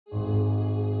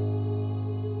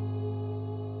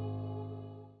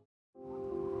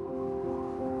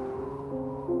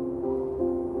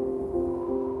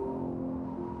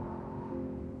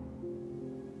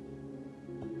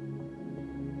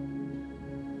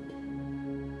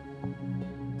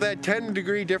that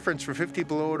 10-degree difference from 50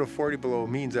 below to 40 below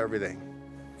means everything,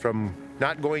 from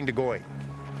not going to going.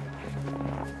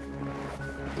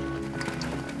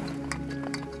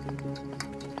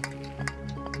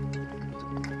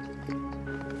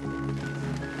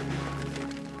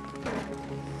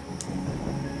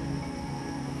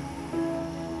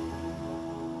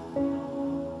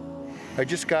 I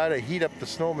just gotta heat up the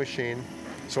snow machine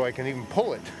so I can even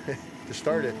pull it to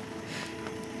start it.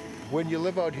 When you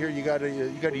live out here, you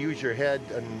gotta use your head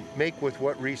and make with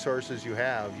what resources you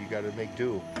have. You gotta make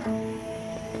do.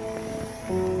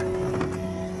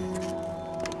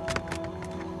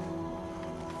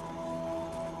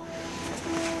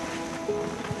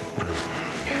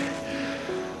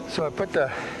 So I put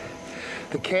the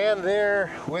can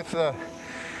there with the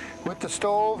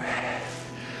stove.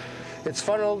 It's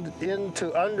funneled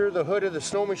into under the hood of the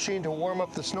snow machine to warm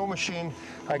up the snow machine.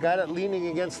 I got it leaning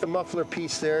against the muffler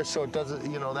piece there so it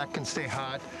doesn't, you know, that can stay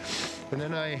hot. And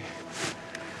then I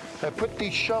put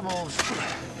these shovels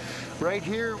right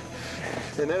here,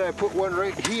 and then I put one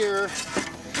right here.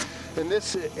 And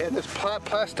this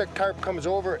plastic tarp comes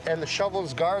over, and the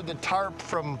shovels guard the tarp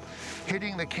from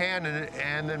hitting the can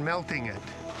and then melting it.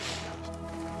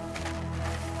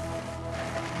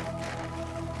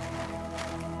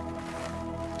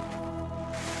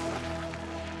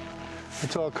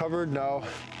 It's all covered now.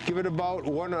 Give it about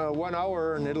one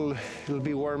hour and it'll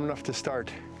be warm enough to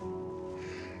start.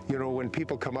 You know, when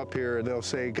people come up here, they'll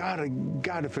say, God,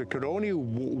 if it could only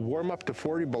warm up to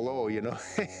 40 below, you know.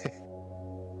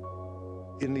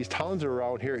 In these towns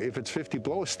around here, if it's 50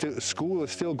 below, school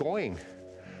is still going.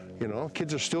 You know,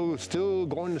 kids are still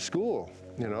going to school,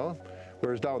 you know.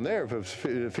 Whereas down there, if it was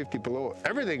 50 below,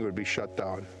 everything would be shut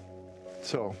down.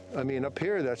 So, I mean, up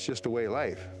here, that's just the way of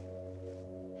life.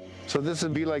 So this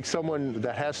would be like someone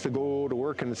that has to go to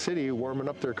work in the city, warming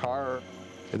up their car,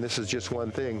 and this is just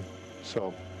one thing.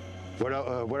 So what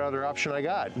other option I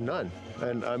got? None.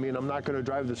 And I mean, I'm not going to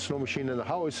drive the snow machine in the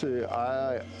house.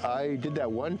 I did that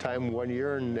one time, 1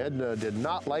 year, and Edna did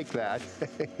not like that.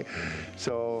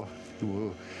 So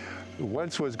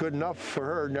once was good enough for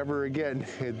her, never again.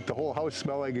 The whole house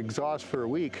smelled like exhaust for a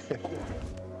week.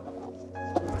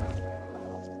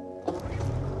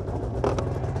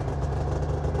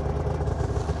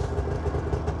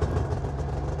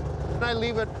 I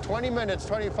leave it 20 minutes,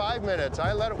 25 minutes.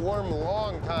 I let it warm a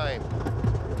long time.